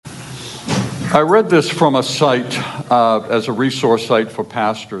I read this from a site as a resource site for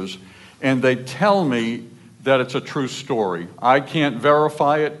pastors, and they tell me that it's a true story. I can't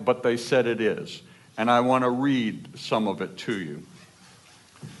verify it, but they said it is. And I want to read some of it to you.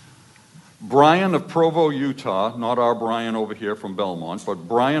 Brian of Provo, Utah, not our Brian over here from Belmont, but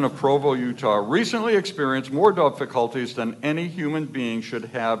Brian of Provo, Utah, recently experienced more difficulties than any human being should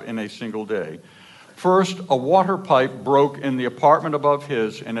have in a single day. First, a water pipe broke in the apartment above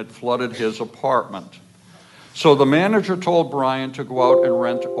his, and it flooded his apartment. So the manager told Brian to go out and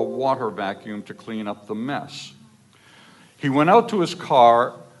rent a water vacuum to clean up the mess. He went out to his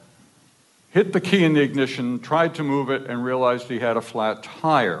car, hit the key in the ignition, tried to move it, and realized he had a flat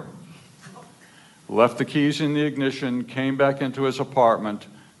tire. Left the keys in the ignition, came back into his apartment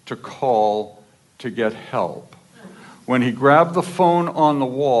to call to get help. When he grabbed the phone on the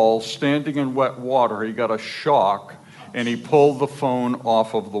wall, standing in wet water, he got a shock, and he pulled the phone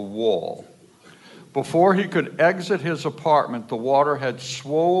off of the wall. Before he could exit his apartment, the water had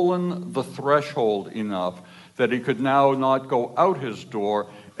swollen the threshold enough that he could now not go out his door,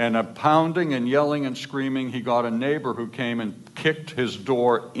 and pounding and yelling and screaming, he got a neighbor who came and kicked his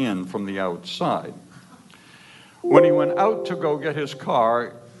door in from the outside. When he went out to go get his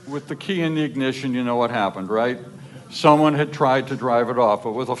car, with the key in the ignition, you know what happened, right? Someone had tried to drive it off,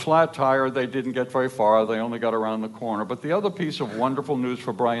 but with a flat tire, they didn't get very far. They only got around the corner. But the other piece of wonderful news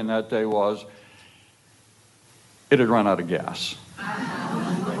for Brian that day was it had run out of gas.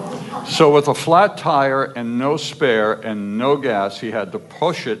 So with a flat tire and no spare and no gas, he had to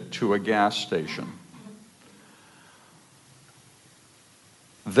push it to a gas station.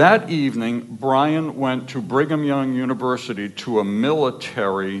 That evening, Brian went to Brigham Young University to a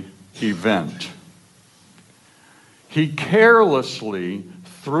military event. He carelessly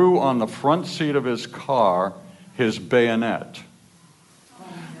threw on the front seat of his car his bayonet.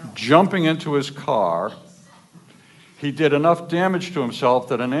 Jumping into his car, he did enough damage to himself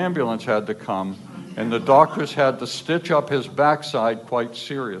that an ambulance had to come, and the doctors had to stitch up his backside quite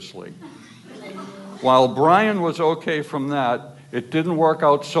seriously. While Brian was okay from that, it didn't work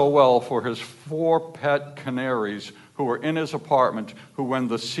out so well for his 4 pet canaries who were in his apartment, who, when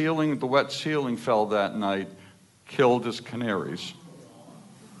the wet ceiling fell that night, killed his canaries.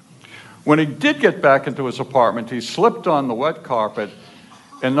 When he did get back into his apartment, he slipped on the wet carpet,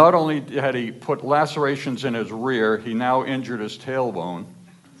 and not only had he put lacerations in his rear, he now injured his tailbone.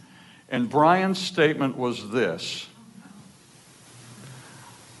 And Brian's statement was this.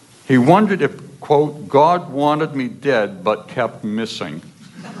 He wondered if, quote, God wanted me dead but kept missing.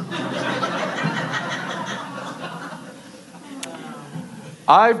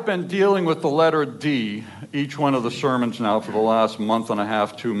 I've been dealing with the letter D each one of the sermons now for the last month and a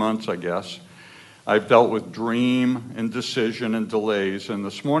half, 2 months, I guess. I've dealt with dream, indecision, and delays, and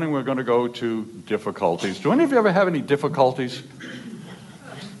this morning we're going to go to difficulties. Do any of you ever have any difficulties?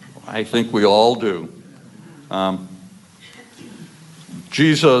 I think we all do.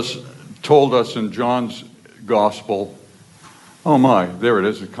 Jesus told us in John's gospel, oh my, there it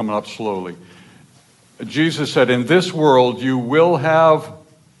is, it's coming up slowly. Jesus said, in this world you will have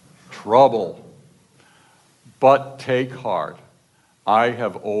trouble, but take heart, I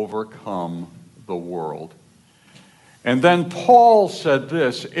have overcome the world. And then Paul said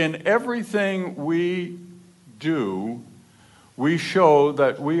this, in everything we do, we show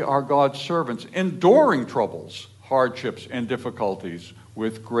that we are God's servants, enduring troubles, hardships, and difficulties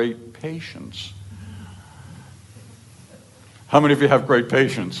with great patience. How many of you have great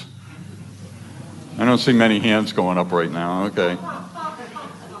patience? I don't see many hands going up right now. Okay.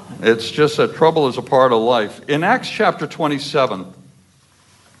 It's just that trouble is a part of life. In Acts chapter 27,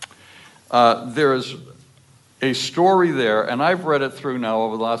 there's a story there, and I've read it through now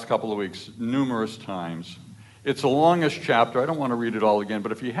over the last couple of weeks numerous times. It's the longest chapter. I don't want to read it all again,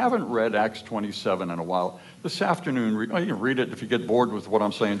 but if you haven't read Acts 27 in a while, this afternoon, you can read it. If you get bored with what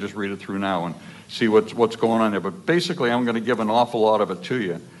I'm saying, just read it through now and see what's going on there. But basically, I'm going to give an awful lot of it to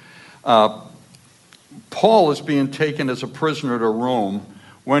you. Paul is being taken as a prisoner to Rome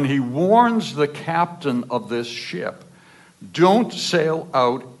when he warns the captain of this ship, don't sail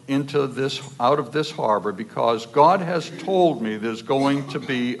out of this harbor because God has told me there's going to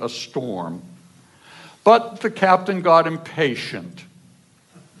be a storm. But the captain got impatient.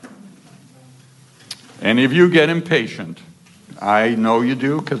 Any of you get impatient? I know you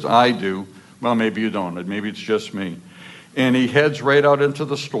do because I do. Well, maybe you don't. Maybe it's just me. And he heads right out into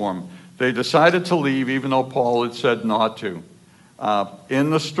the storm. They decided to leave even though Paul had said not to.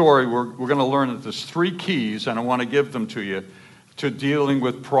 In the story, we're going to learn that there's 3 keys, and I want to give them to you, to dealing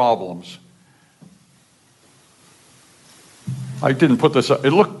with problems. I didn't put this up.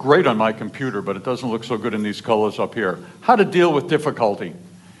 It looked great on my computer, but it doesn't look so good in these colors up here. How to deal with difficulty.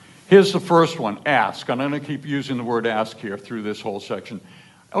 Here's the first one, ask. And I'm going to keep using the word ask here through this whole section.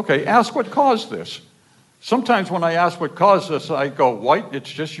 Okay, ask what caused this. Sometimes when I ask what caused this, I go, White,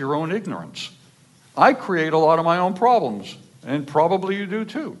 it's just your own ignorance. I create a lot of my own problems, and probably you do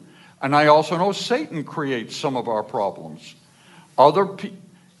too. And I also know Satan creates some of our problems.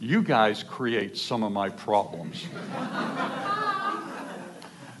 You guys create some of my problems.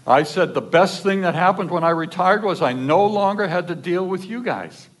 I said the best thing that happened when I retired was I no longer had to deal with you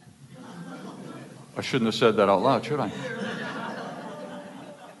guys. I shouldn't have said that out loud, should I?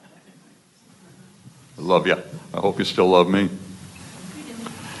 I love you. I hope you still love me.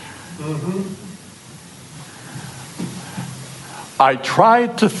 I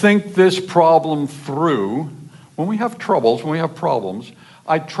tried to think this problem through. When we have troubles, when we have problems,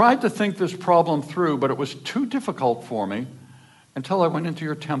 I tried to think this problem through, but it was too difficult for me until I went into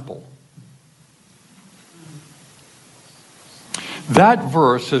your temple. That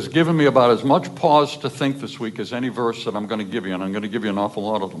verse has given me about as much pause to think this week as any verse that I'm going to give you, and I'm going to give you an awful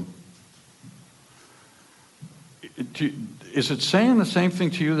lot of them. Is it saying the same thing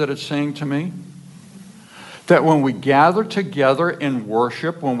to you that it's saying to me? That when we gather together in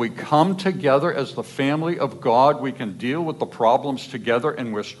worship, when we come together as the family of God, we can deal with the problems together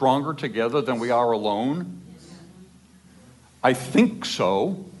and we're stronger together than we are alone? I think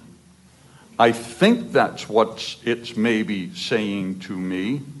so. I think that's what it's maybe saying to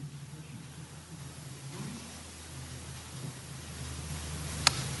me.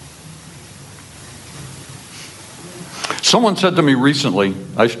 Someone said to me recently,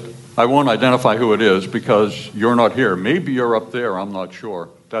 I won't identify who it is because you're not here. Maybe you're up there, I'm not sure.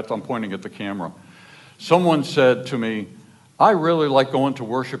 I'm pointing at the camera. Someone said to me, I really like going to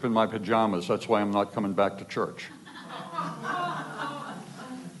worship in my pajamas. That's why I'm not coming back to church.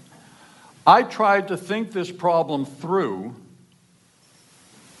 I tried to think this problem through,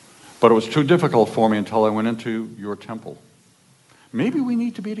 but it was too difficult for me until I went into your temple. Maybe we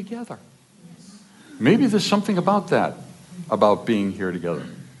need to be together. Maybe there's something about that, about being here together.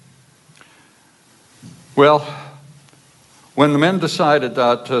 Well, when the men decided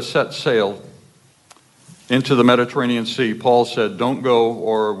to set sail into the Mediterranean Sea, Paul said, don't go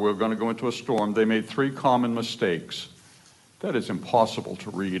or we're going to go into a storm. They made 3 common mistakes. That is impossible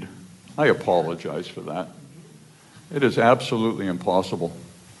to read. I apologize for that. It is absolutely impossible.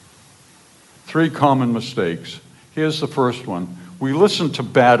 3 common mistakes. Here's the first one. We listen to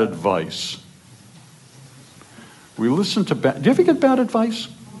bad advice. Do you ever get bad advice?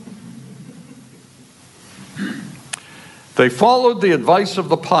 They followed the advice of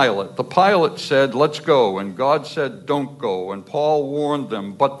the pilot. The pilot said, let's go, and God said, don't go, and Paul warned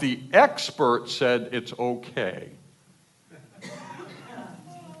them, but the expert said, it's okay.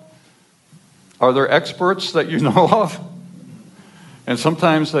 Are there experts that you know of? And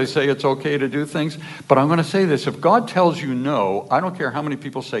sometimes they say it's okay to do things, but I'm going to say this, if God tells you no, I don't care how many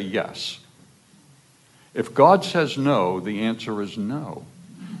people say yes. If God says no, the answer is no.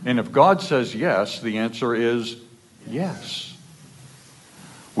 And if God says yes, the answer is yes.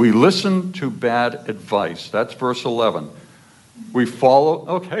 We listen to bad advice. That's verse 11. We follow,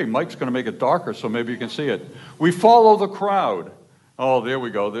 okay, Mike's going to make it darker so maybe you can see it. We follow the crowd. Oh, there we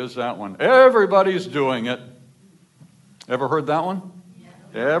go. There's that one. Everybody's doing it. Ever heard that one?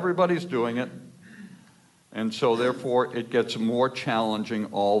 Yeah. Everybody's doing it. And so therefore it gets more challenging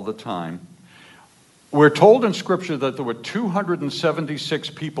all the time. We're told in Scripture that there were 276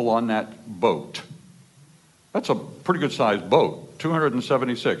 people on that boat. That's a pretty good sized boat,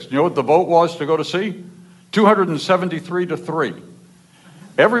 276. You know what the vote was to go to sea? 273 to 3.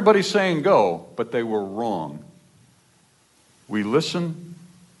 Everybody's saying go, but they were wrong. We listen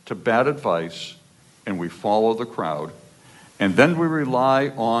to bad advice and we follow the crowd. And then we rely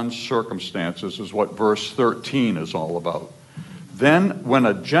on circumstances, is what verse 13 is all about. Then when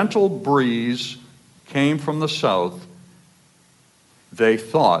a gentle breeze came from the south, they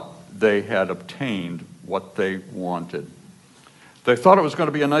thought they had obtained what they wanted. They thought it was going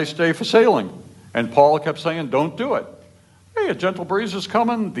to be a nice day for sailing. And Paul kept saying, don't do it. Hey, a gentle breeze is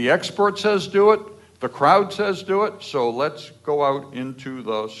coming. The expert says do it. The crowd says do it. So let's go out into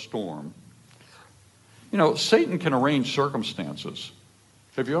the storm. You know, Satan can arrange circumstances.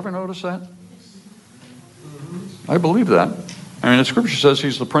 Have you ever noticed that? I believe that. I mean, the Scripture says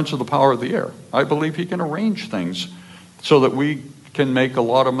he's the prince of the power of the air. I believe he can arrange things so that we can make a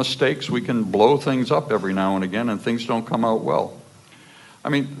lot of mistakes. We can blow things up every now and again and things don't come out well. I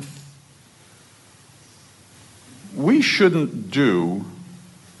mean, we shouldn't do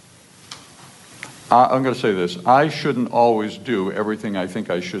I'm going to say this. I shouldn't always do everything I think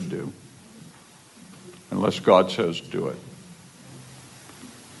I should do unless God says do it.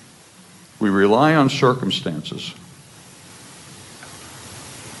 We rely on circumstances.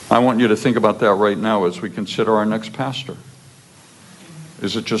 I want you to think about that right now as we consider our next pastor.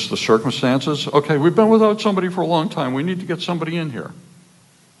 Is it just the circumstances? Okay, we've been without somebody for a long time. We need to get somebody in here.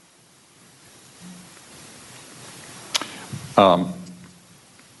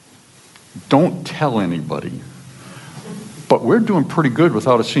 Don't tell anybody, but we're doing pretty good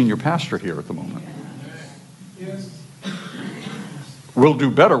without a senior pastor here at the moment. We'll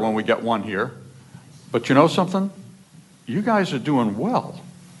do better when we get one here, but you know something? You guys are doing well.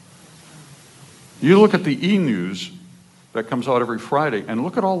 You look at the e-news that comes out every Friday and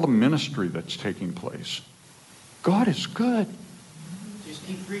look at all the ministry that's taking place. God is good. Just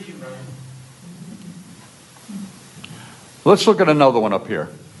keep preaching, brother. Let's look at another one up here.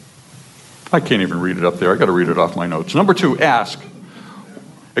 I can't even read it up there. I got to read it off my notes. Number 2, ask.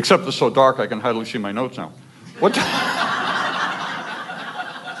 Except it's so dark I can hardly see my notes now. What?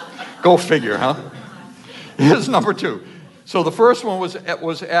 Go figure, huh? Here's number 2. So the first one was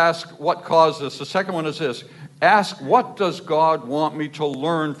ask what caused this. The second one is this. Ask, what does God want me to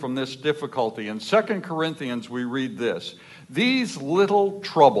learn from this difficulty? In 2 Corinthians, we read this. These little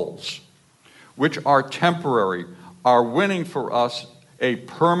troubles, which are temporary, are winning for us a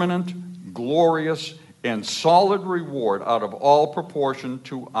permanent, glorious, and solid reward out of all proportion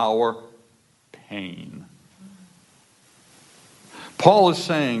to our pain. Paul is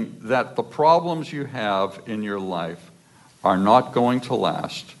saying that the problems you have in your life are not going to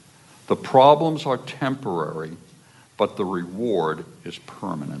last. The problems are temporary, but the reward is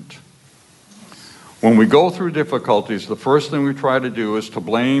permanent. When we go through difficulties, the first thing we try to do is to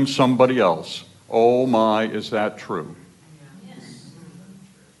blame somebody else. Oh my, is that true?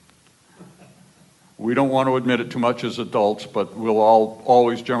 We don't want to admit it too much as adults, but we'll all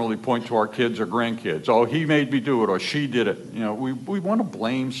always generally point to our kids or grandkids. Oh, he made me do it, or she did it. You know, we want to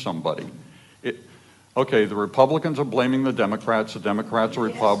blame somebody. Okay, the Republicans are blaming the Democrats are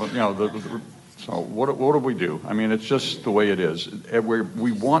Republicans. You know, so what do we do? I mean, it's just the way it is.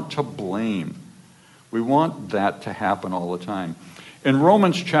 We want to blame. We want that to happen all the time. In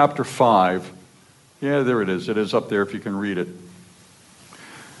Romans chapter 5, yeah, there it is. It is up there if you can read it.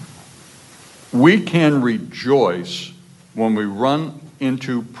 We can rejoice when we run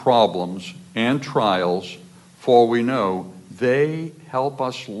into problems and trials, for we know they help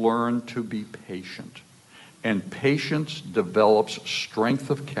us learn to be patient. And patience develops strength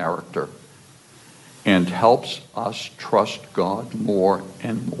of character and helps us trust God more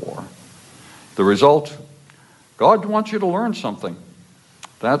and more. The result, God wants you to learn something.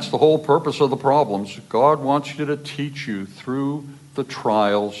 That's the whole purpose of the problems. God wants you to teach you through the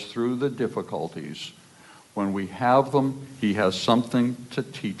trials, through the difficulties. When we have them, He has something to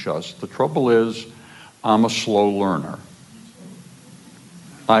teach us. The trouble is, I'm a slow learner.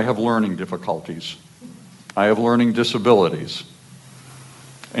 I have learning difficulties. I have learning disabilities.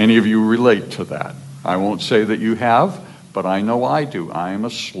 Any of you relate to that? I won't say that you have, but I know I do. I am a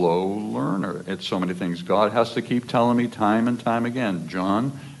slow learner at so many things. God has to keep telling me time and time again,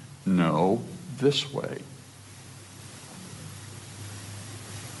 John, no, this way.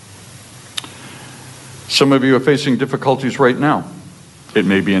 Some of you are facing difficulties right now. It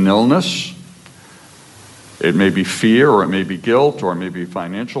may be an illness, it may be fear, or it may be guilt, or it may be a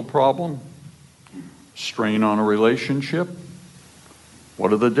financial problem, strain on a relationship.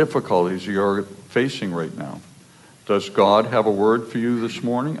 What are the difficulties you're facing right now? Does God have a word for you this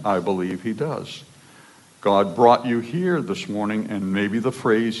morning? I believe He does. God brought you here this morning, and maybe the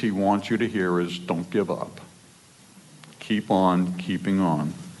phrase He wants you to hear is, don't give up. Keep on keeping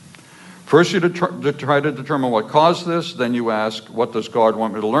on. First, you try to determine what caused this. Then you ask, what does God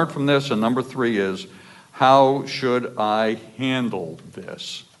want me to learn from this? And number 3 is, how should I handle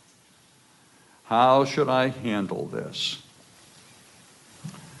this? How should I handle this?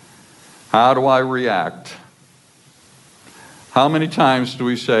 How do I react? How many times do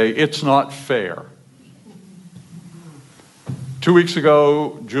we say, it's not fair? 2 weeks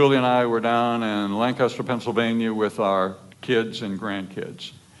ago, Julie and I were down in Lancaster, Pennsylvania with our kids and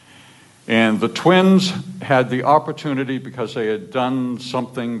grandkids. And the twins had the opportunity, because they had done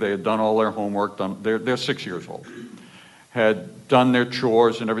something, they had done all their homework, they're 6 years old, had done their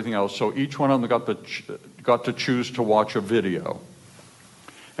chores and everything else, so each one of them got to choose to watch a video.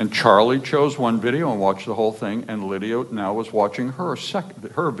 And Charlie chose one video and watched the whole thing, and Lydia now was watching her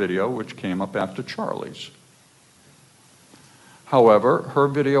video, which came up after Charlie's. However, her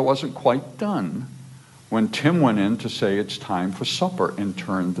video wasn't quite done when Tim went in to say it's time for supper and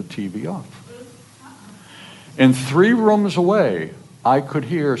turned the TV off. And 3 rooms away, I could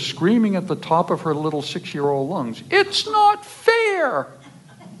hear screaming at the top of her little 6-year-old lungs, "It's not fair!"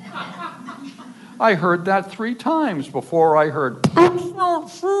 I heard that 3 times before I heard, "It's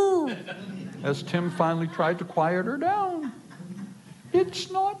not fair," as Tim finally tried to quiet her down.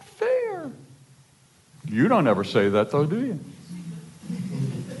 It's not fair. You don't ever say that, though, do you?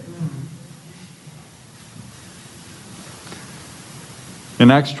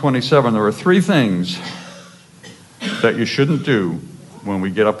 In Acts 27, there are 3 things that you shouldn't do when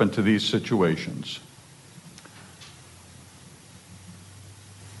we get up into these situations.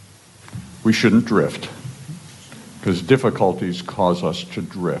 We shouldn't drift, because difficulties cause us to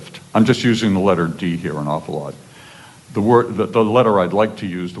drift. I'm just using the letter D here an awful lot. The letter I'd like to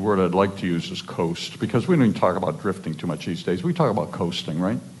use, the word I'd like to use is coast, because we don't even talk about drifting too much these days. We talk about coasting,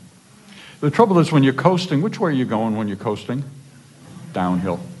 right? The trouble is when you're coasting, which way are you going when you're coasting?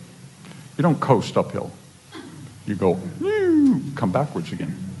 Downhill. You don't coast uphill. You go, come backwards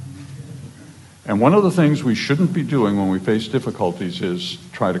again. And one of the things we shouldn't be doing when we face difficulties is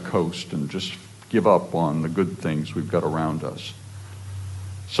try to coast and just give up on the good things we've got around us.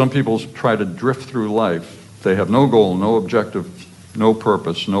 Some people try to drift through life. They have no goal, no objective, no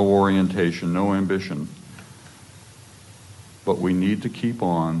purpose, no orientation, no ambition. But we need to keep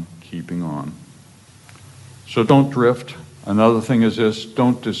on keeping on. So don't drift. Another thing is this: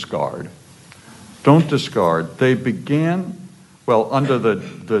 don't discard. Don't discard. They began, well, under the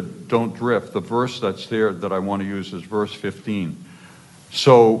don't drift, the verse that's there that I want to use is verse 15.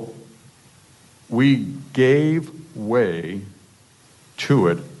 So we gave way to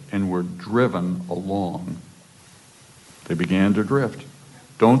it and were driven along. They began to drift.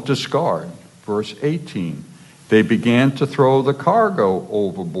 Don't discard. Verse 18. They began to throw the cargo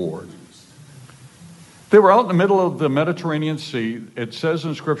overboard. They were out in the middle of the Mediterranean Sea. It says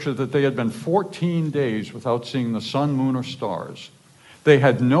in Scripture that they had been 14 days without seeing the sun, moon, or stars. They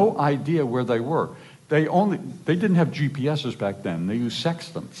had no idea where they were. They didn't have GPSs back then. They used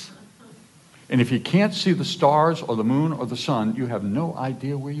sextants. And if you can't see the stars or the moon or the sun, you have no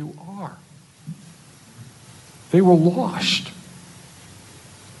idea where you are. They were lost.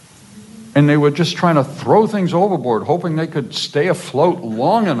 And they were just trying to throw things overboard, hoping they could stay afloat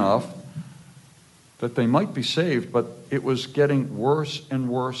long enough that they might be saved, but it was getting worse and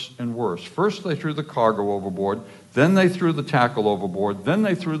worse and worse. First they threw the cargo overboard, then they threw the tackle overboard, then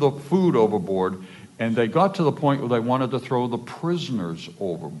they threw the food overboard, and they got to the point where they wanted to throw the prisoners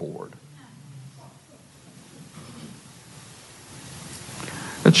overboard.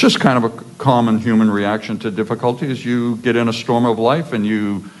 It's just kind of a common human reaction to difficulty as you get in a storm of life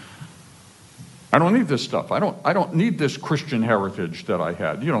and I don't need this stuff. I don't need this Christian heritage that I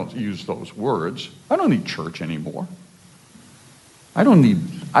had. You don't use those words. I don't need church anymore. I don't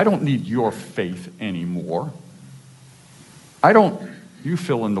need your faith anymore. You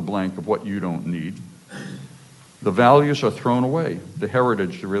fill in the blank of what you don't need. The values are thrown away. The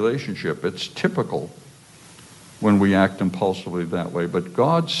heritage, the relationship, it's typical when we act impulsively that way. But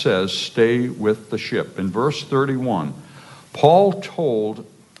God says, stay with the ship. In verse 31, Paul told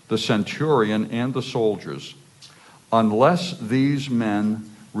the centurion and the soldiers, unless these men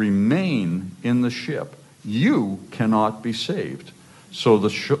remain in the ship, you cannot be saved. So the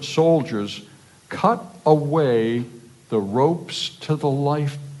soldiers cut away the ropes to the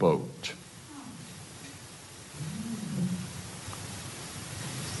lifeboat.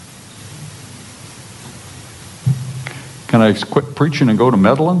 Can I quit preaching and go to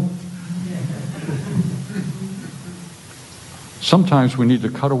meddling? Sometimes we need to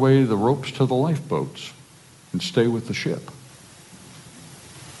cut away the ropes to the lifeboats and stay with the ship.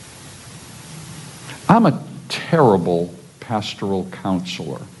 I'm a terrible pastoral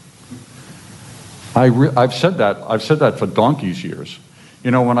counselor. I've said that for donkey's years.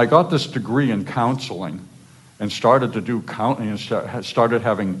 You know, when I got this degree in counseling and started to do started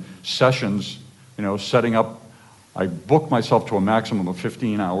having sessions, setting up, I booked myself to a maximum of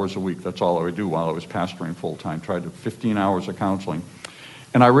 15 hours a week. That's all I would do while I was pastoring full-time. Tried to 15 hours of counseling.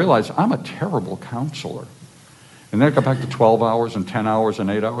 And I realized I'm a terrible counselor. And then I got back to 12 hours and 10 hours and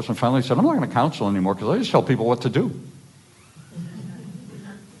 8 hours and finally said, I'm not going to counsel anymore because I just tell people what to do.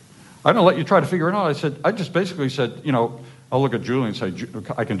 I don't let you try to figure it out. I just basically said, I'll look at Julie and say,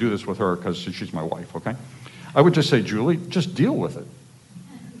 I can do this with her because she's my wife, okay? I would just say, Julie, just deal with it.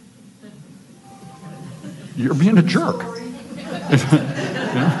 You're being a jerk.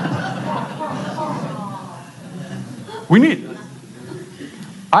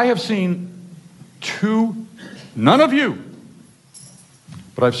 I have seen none of you,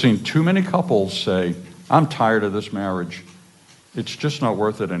 but I've seen too many couples say, I'm tired of this marriage. It's just not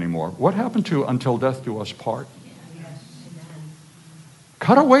worth it anymore. What happened to until death do us part?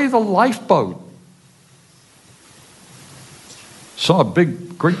 Cut away the lifeboat. Saw a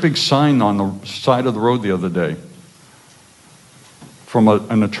great big sign on the side of the road the other day from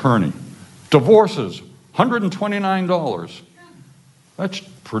an attorney. Divorces, $129. That's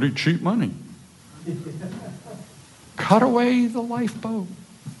pretty cheap money. Cut away the lifeboat.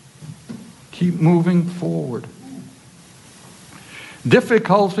 Keep moving forward.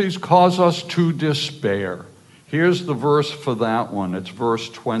 Difficulties cause us to despair. Here's the verse for that one. It's verse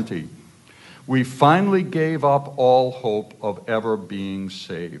 20. We finally gave up all hope of ever being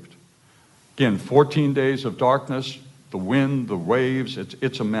saved. Again, 14 days of darkness, the wind, the waves,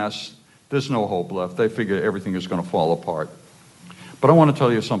 it's a mess. There's no hope left. They figure everything is going to fall apart. But I want to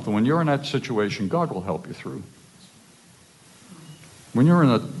tell you something. When you're in that situation, God will help you through. When you're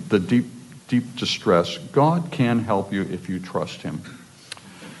in the deep, deep distress, God can help you if you trust Him.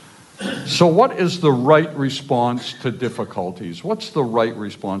 So what is the right response to difficulties? What's the right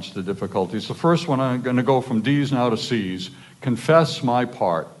response to difficulties? The first one, I'm going to go from D's now to C's. Confess my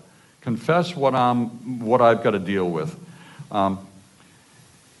part. Confess what I've got to deal with.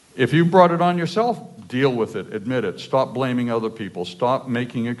 If you brought it on yourself, deal with it. Admit it. Stop blaming other people. Stop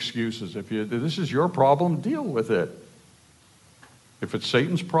making excuses. If this is your problem, deal with it. If it's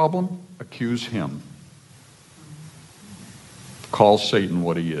Satan's problem, accuse him. Call Satan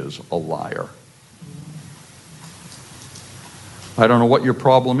what he is, a liar. I don't know what your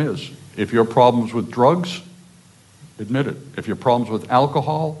problem is. If your problem's with drugs, admit it. If your problem's with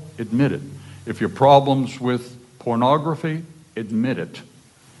alcohol, admit it. If your problem's with pornography, admit it.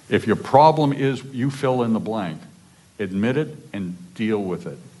 If your problem is you fill in the blank, admit it and deal with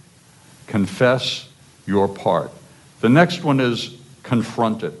it. Confess your part. The next one is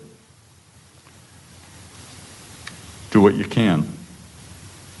confront it. Do what you can.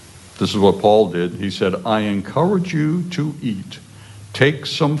 This is what Paul did. He said, I encourage you to eat. Take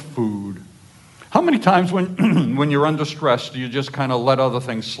some food. How many times when, when you're under stress do you just kind of let other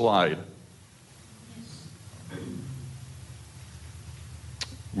things slide?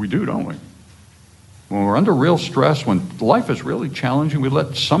 We do, don't we? When we're under real stress, when life is really challenging, we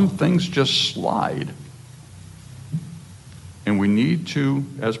let some things just slide. And we need to,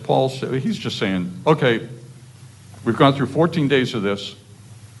 as Paul said, he's just saying, okay, we've gone through 14 days of this.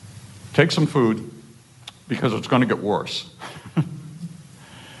 Take some food because it's going to get worse.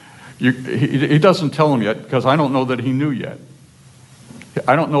 He doesn't tell him yet because I don't know that he knew yet.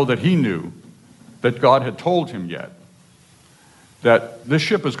 I don't know that he knew that God had told him yet that this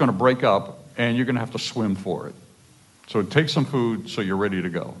ship is going to break up and you're going to have to swim for it. So take some food so you're ready to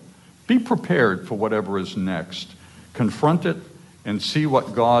go. Be prepared for whatever is next. Confront it and see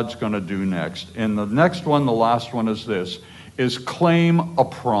what God's going to do next. And the next one, the last one is this, is claim a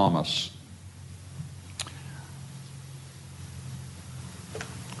promise.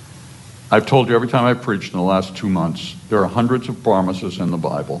 I've told you every time I've preached in the last 2 months, there are hundreds of promises in the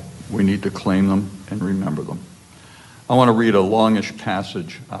Bible. We need to claim them and remember them. I want to read a longish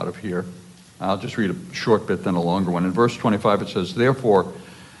passage out of here. I'll just read a short bit, then a longer one. In verse 25 it says, therefore,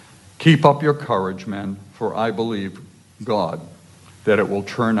 keep up your courage, men, for I believe God that it will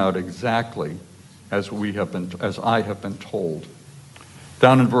turn out exactly as I have been told.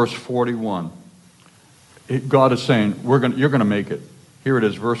 Down in verse 41, God is saying, you're going to make it. Here it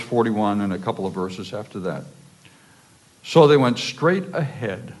is, verse 41 and a couple of verses after that. So they went straight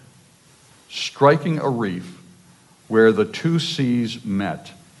ahead, striking a reef where the two seas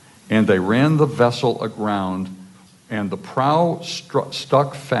met, and they ran the vessel aground, and the prow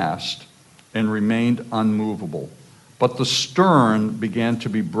stuck fast and remained unmovable. But the stern began to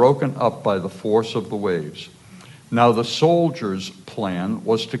be broken up by the force of the waves. Now the soldiers' plan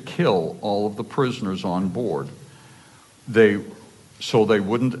was to kill all of the prisoners on board, so they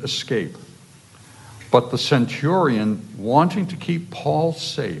wouldn't escape. But the centurion, wanting to keep Paul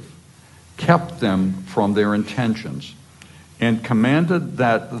safe, kept them from their intentions and commanded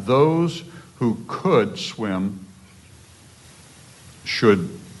that those who could swim should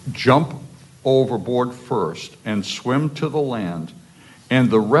jump overboard first and swim to the land,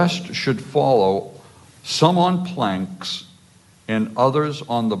 and the rest should follow, some on planks and others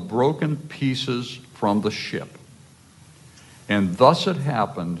on the broken pieces from the ship. And thus it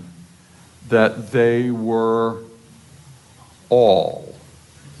happened that they were all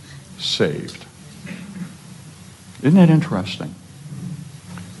saved. Isn't that interesting?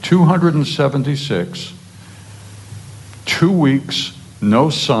 276, 2 weeks, no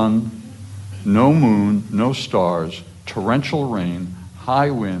sun, no moon, no stars, torrential rain,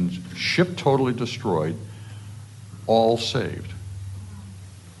 high winds, ship totally destroyed, all saved.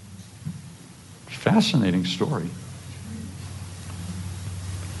 fascinating story.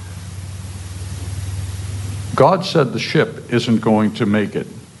 God said the ship isn't going to make it,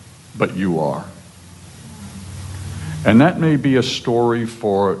 but you are. And that may be a story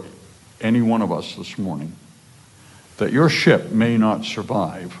for any one of us this morning, that your ship may not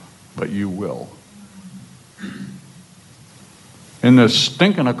survive, but you will. In this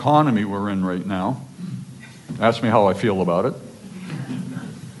stinking economy we're in right now, ask me how I feel about it.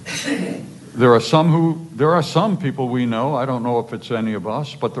 There are some people we know, I don't know if it's any of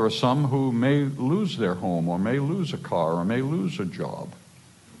us, but there are some who may lose their home or may lose a car or may lose a job.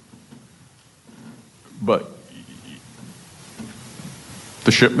 But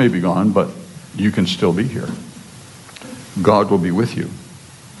the ship may be gone, but you can still be here. God will be with you.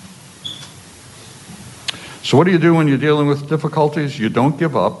 So what do you do when you're dealing with difficulties? You don't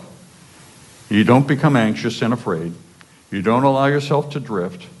give up. You don't become anxious and afraid. You don't allow yourself to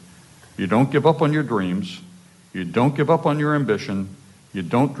drift. You don't give up on your dreams. You don't give up on your ambition. You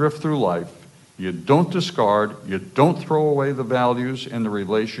don't drift through life. You don't discard. You don't throw away the values and the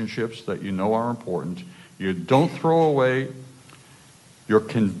relationships that you know are important. You don't throw away your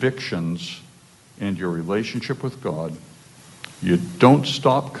convictions and your relationship with God. You don't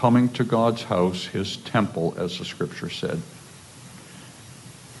stop coming to God's house, his temple, as the scripture said.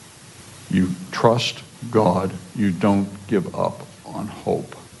 You trust God. You don't give up on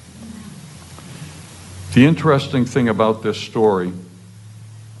hope. The interesting thing about this story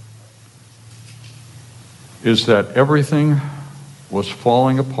is that everything was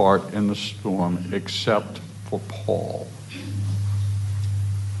falling apart in the storm except for Paul.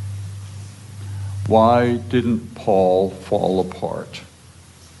 Why didn't Paul fall apart?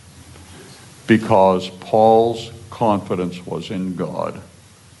 Because Paul's confidence was in God,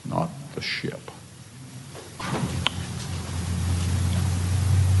 not the ship.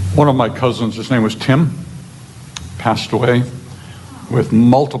 One of my cousins, his name was Tim, passed away with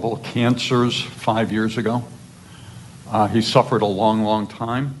multiple cancers 5 years ago. He suffered a long, long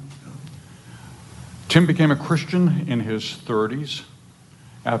time. Tim became a Christian in his 30s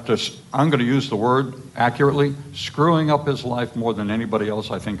after, I'm going to use the word accurately, screwing up his life more than anybody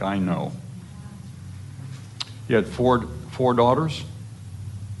else I think I know. He had four daughters.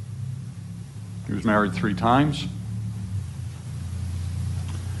 He was married 3 times.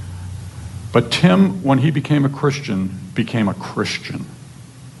 But Tim, when he became a Christian.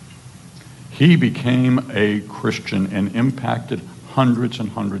 He became a Christian and impacted hundreds and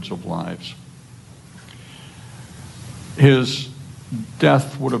hundreds of lives. His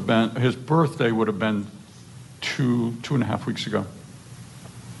birthday would have been two and a half weeks ago.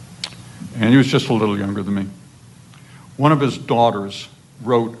 And he was just a little younger than me. One of his daughters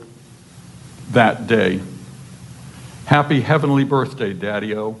wrote that day, "Happy heavenly birthday,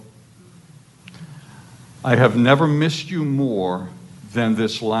 Daddy-O. I have never missed you more than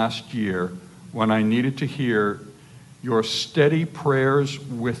this last year when I needed to hear your steady prayers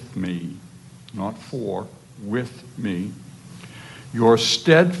with me," not for, with me. "Your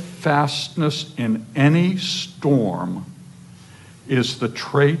steadfastness in any storm is the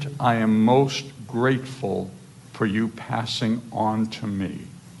trait I am most grateful for you passing on to me."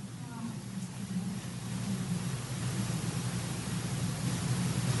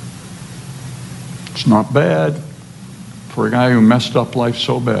 It's not bad for a guy who messed up life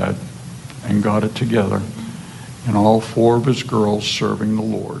so bad and got it together, and all 4 of his girls serving the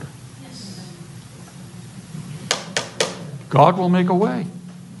Lord. God will make a way.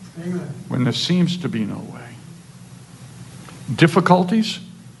 Amen. When there seems to be no way. Difficulties?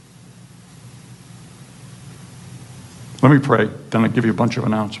 Let me pray, then I'll give you a bunch of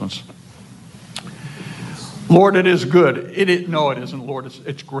announcements. Lord, it is good. No, it isn't, Lord.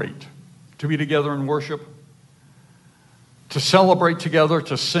 It's great to be together in worship, to celebrate together,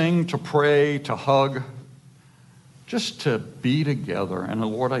 to sing, to pray, to hug, just to be together. And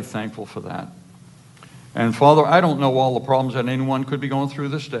Lord, I'm thankful for that. And Father, I don't know all the problems that anyone could be going through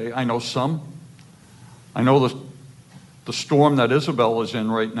this day. I know some. I know the storm that Isabel is in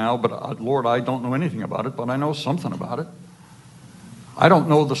right now, but Lord, I don't know anything about it, but I know something about it. I don't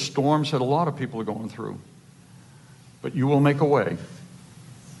know the storms that a lot of people are going through, but you will make a way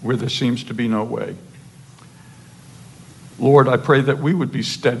where there seems to be no way. Lord, I pray that we would be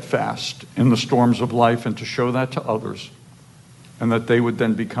steadfast in the storms of life and to show that to others, and that they would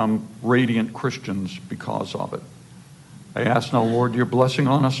then become radiant Christians because of it. I ask now, Lord, your blessing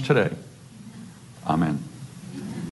on us today. Amen.